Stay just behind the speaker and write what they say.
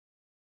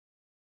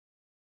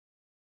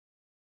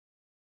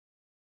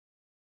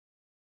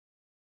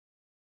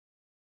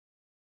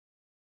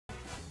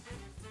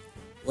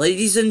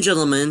ladies and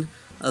gentlemen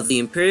of the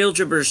Imperial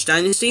Gibberish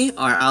Dynasty,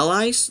 our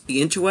allies,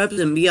 the interwebs,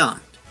 and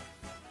beyond.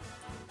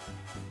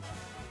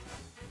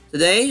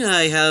 Today,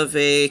 I have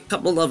a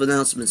couple of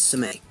announcements to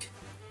make.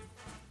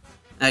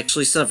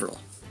 Actually, several.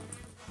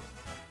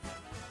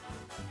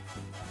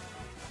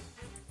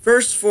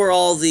 First, for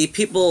all the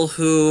people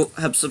who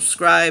have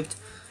subscribed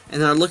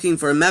and are looking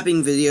for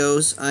mapping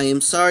videos, I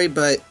am sorry,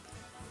 but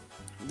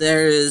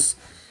there is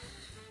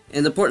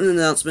an important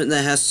announcement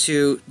that has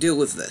to do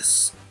with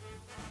this.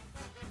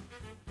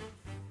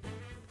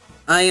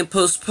 I am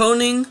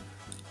postponing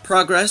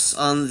progress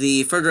on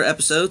the further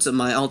episodes of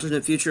my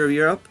alternate future of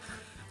Europe,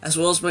 as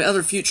well as my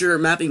other future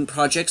mapping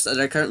projects that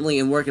are currently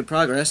in work in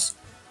progress,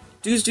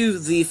 due to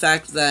the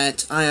fact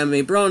that I am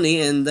a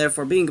brony, and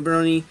therefore being a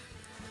brony,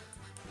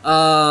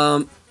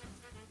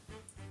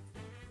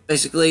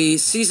 basically,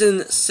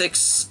 Season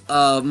 6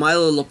 of My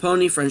Little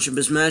Pony Friendship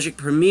is Magic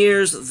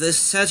premieres this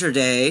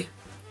Saturday,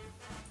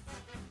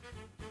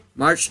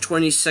 March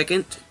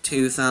 22nd,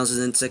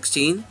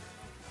 2016.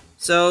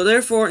 So,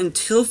 therefore,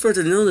 until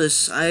further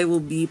notice, I will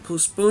be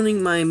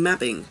postponing my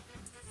mapping.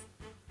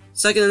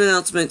 Second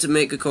announcement to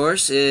make, of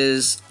course,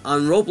 is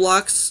on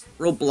Roblox.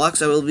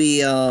 I will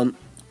be a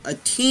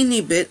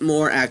teeny bit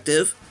more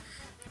active,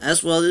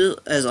 as well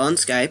as on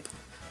Skype.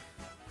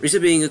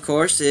 Reason being, of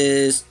course,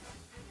 is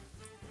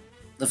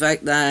the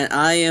fact that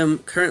I am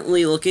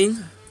currently looking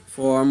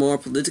for more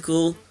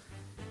political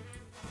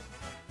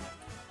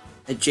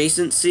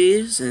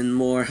adjacencies and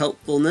more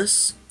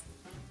helpfulness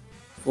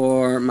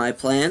for my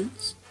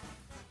plans,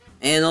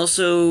 and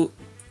also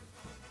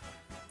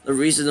the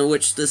reason in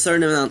which the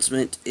third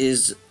announcement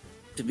is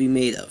to be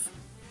made of.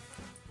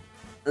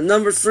 And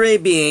number 3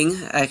 being,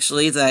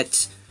 actually,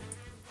 that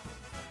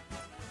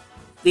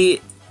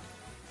the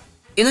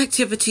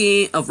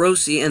inactivity of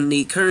Rosie and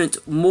the current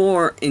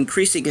more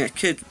increasing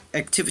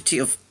activity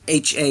of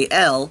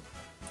HAL,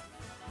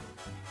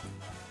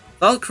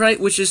 Valkyrie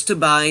wishes to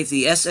buy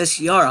the SS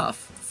Yarov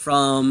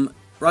from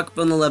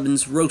Rockbone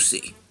 11's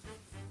Rosie.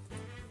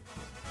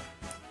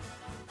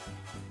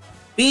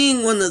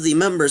 Being one of the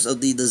members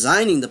of the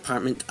designing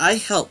department, I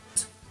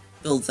helped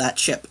build that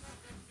ship.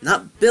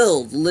 Not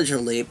build,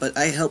 literally, but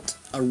I helped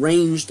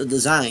arrange the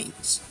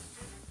designs.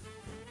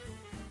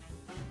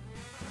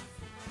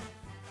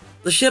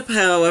 The ship,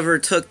 however,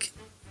 took,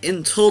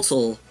 in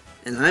total,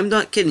 and I'm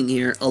not kidding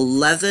here,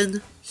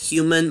 11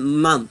 human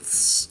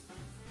months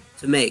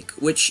to make,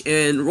 which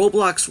in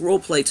Roblox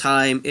roleplay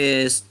time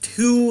is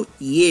 2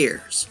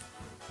 years.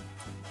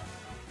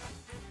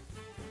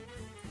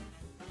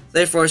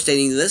 Therefore,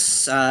 stating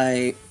this,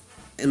 I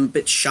am a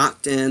bit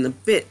shocked and a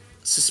bit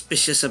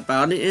suspicious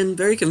about it and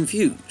very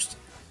confused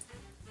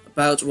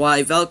about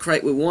why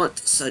Valkyrie would want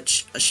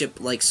such a ship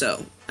like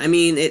so. I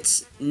mean,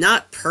 it's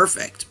not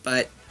perfect,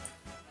 but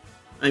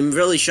I'm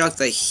really shocked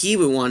that he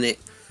would want it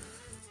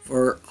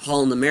for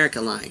Holland America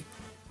line.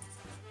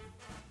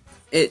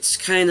 It's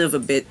kind of a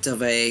bit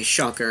of a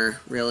shocker,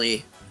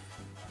 really.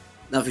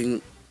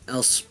 Nothing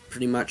else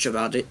pretty much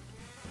about it.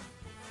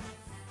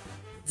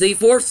 The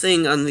fourth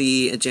thing on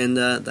the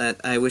agenda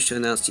that I wish to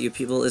announce to you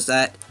people is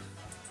that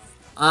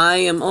I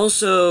am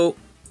also,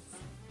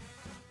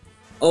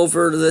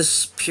 over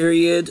this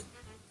period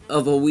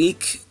of a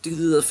week, due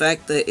to the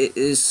fact that it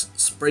is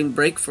spring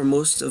break for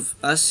most of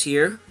us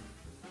here,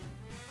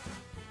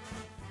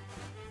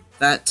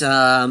 that,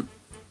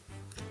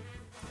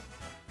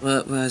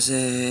 what was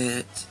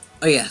it?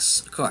 Oh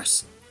yes, of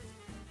course.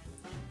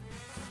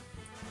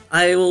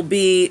 I will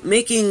be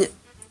making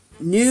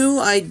new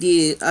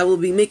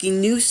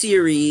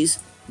series,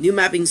 new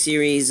mapping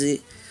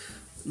series,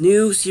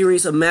 new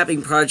series of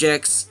mapping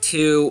projects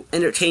to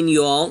entertain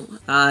you all.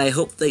 I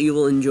hope that you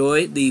will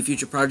enjoy the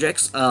future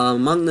projects.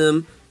 Among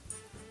them,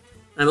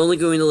 I'm only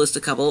going to list a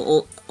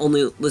couple,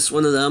 only list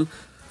one of them.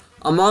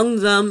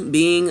 Among them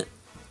being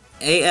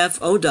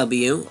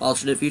AFOW,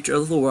 Alternate Future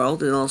of the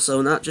World, and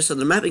also not just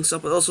other mapping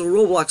stuff, but also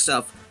Roblox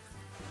stuff.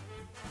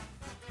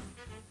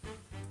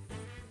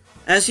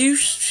 As you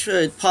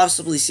should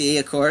possibly see,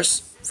 of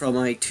course, from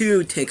my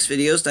 2 Tix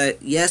videos,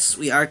 that yes,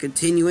 we are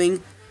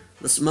continuing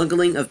the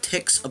smuggling of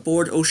Tix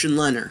aboard Ocean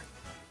Liner.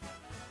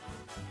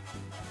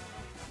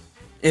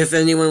 If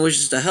anyone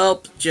wishes to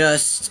help,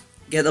 just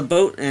get a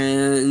boat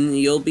and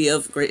you'll be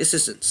of great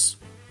assistance.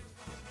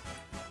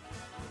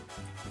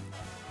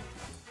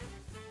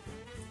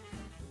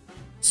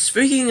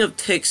 Speaking of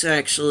Tix,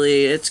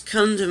 actually, it's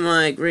come to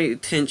my great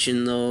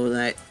attention, though,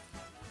 that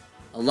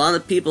a lot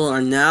of people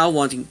are now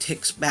wanting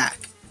Tix back.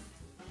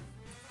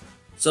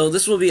 So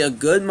this will be a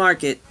good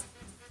market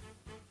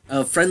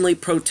of friendly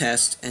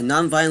protest and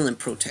non-violent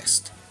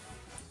protest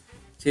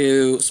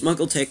to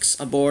smuggle Tix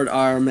aboard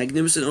our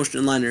magnificent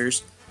ocean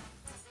liners,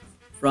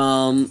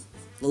 from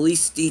the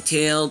least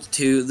detailed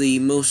to the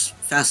most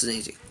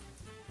fascinating.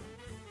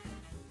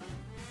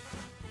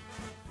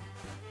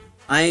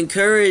 I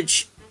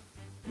encourage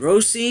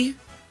Rosie,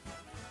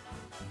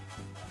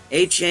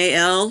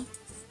 HAL,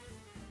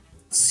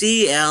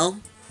 CL,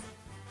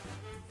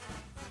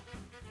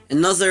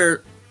 and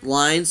other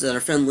lines that are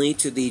friendly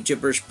to the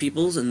Gibberish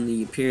peoples and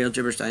the Imperial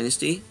Gibberish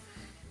Dynasty,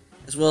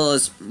 as well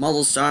as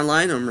Model Star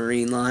Line or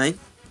Marine Line,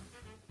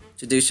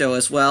 to do so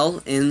as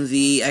well in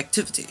the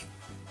activity.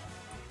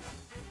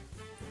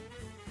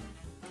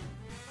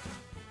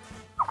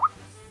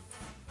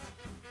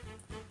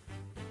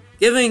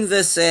 Giving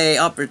this a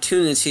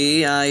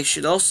opportunity, I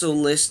should also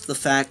list the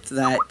fact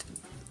that,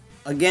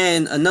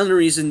 again, another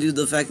reason due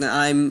to the fact that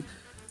I'm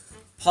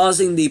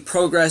pausing the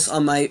progress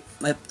on my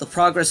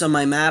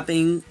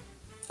mapping,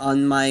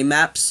 on my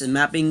maps and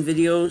mapping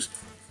videos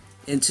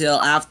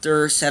until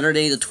after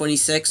Saturday the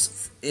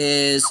 26th,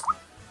 is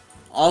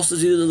also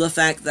due to the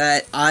fact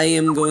that I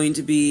am going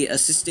to be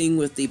assisting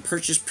with the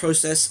purchase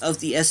process of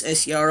the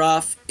SSER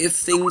off if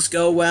things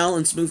go well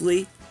and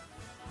smoothly.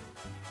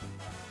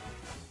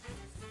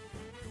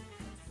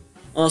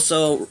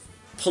 Also,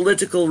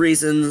 political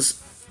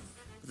reasons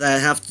that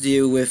have to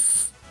do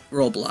with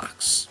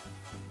Roblox.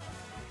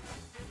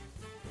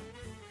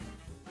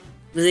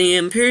 The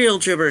Imperial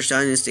Gibberish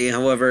Dynasty,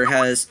 however,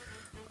 has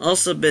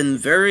also been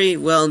very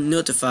well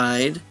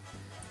notified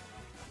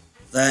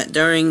that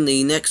during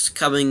the next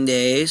coming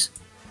days,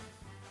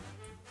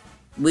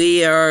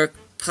 we are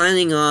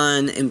planning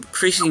on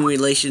increasing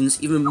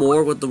relations even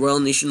more with the Royal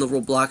Nation of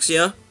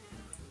Robloxia.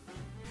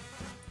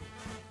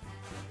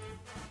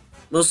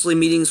 Mostly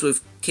meetings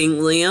with King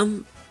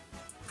Liam,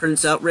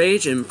 Prince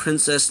Outrage, and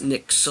Princess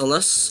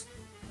Nixolus.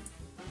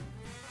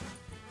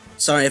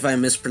 Sorry if I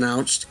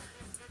mispronounced.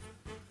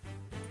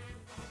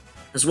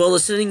 As well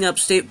as setting up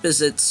state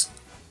visits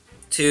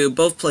to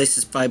both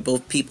places by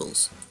both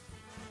peoples.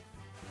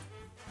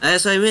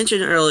 As I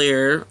mentioned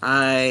earlier,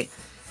 I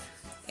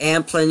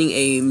am planning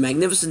a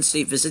magnificent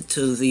state visit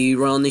to the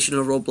Royal Nation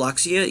of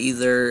Robloxia,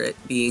 either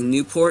it being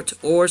Newport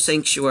or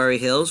Sanctuary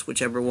Hills,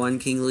 whichever one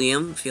King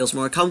Liam feels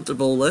more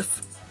comfortable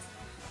with.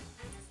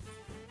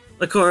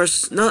 Of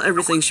course, not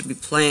everything should be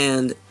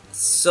planned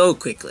so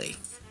quickly.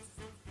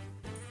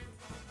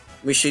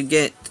 We should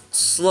do it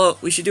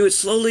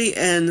slowly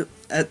and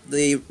at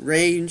the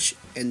range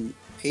and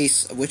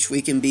pace at which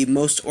we can be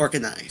most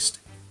organized.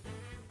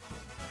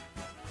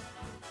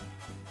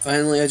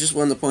 Finally, I just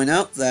wanted to point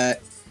out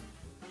that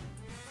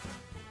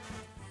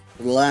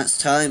for the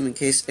last time, in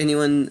case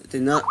anyone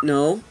did not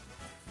know,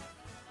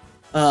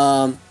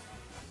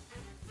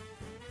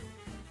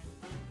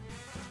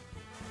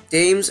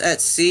 Games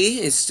at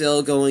Sea is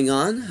still going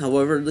on.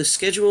 However, the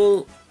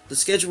scheduled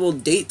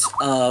date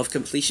of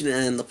completion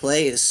and the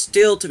play is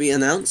still to be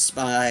announced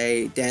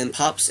by Dan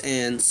Pops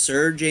and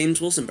Sir James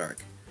Wilsonberg.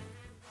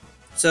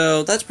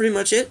 So that's pretty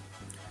much it.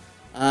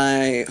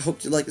 I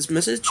hope you like this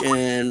message,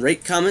 and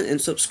rate, comment,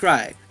 and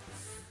subscribe.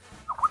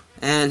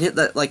 And hit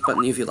that like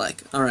button if you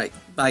like. Alright,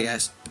 bye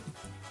guys.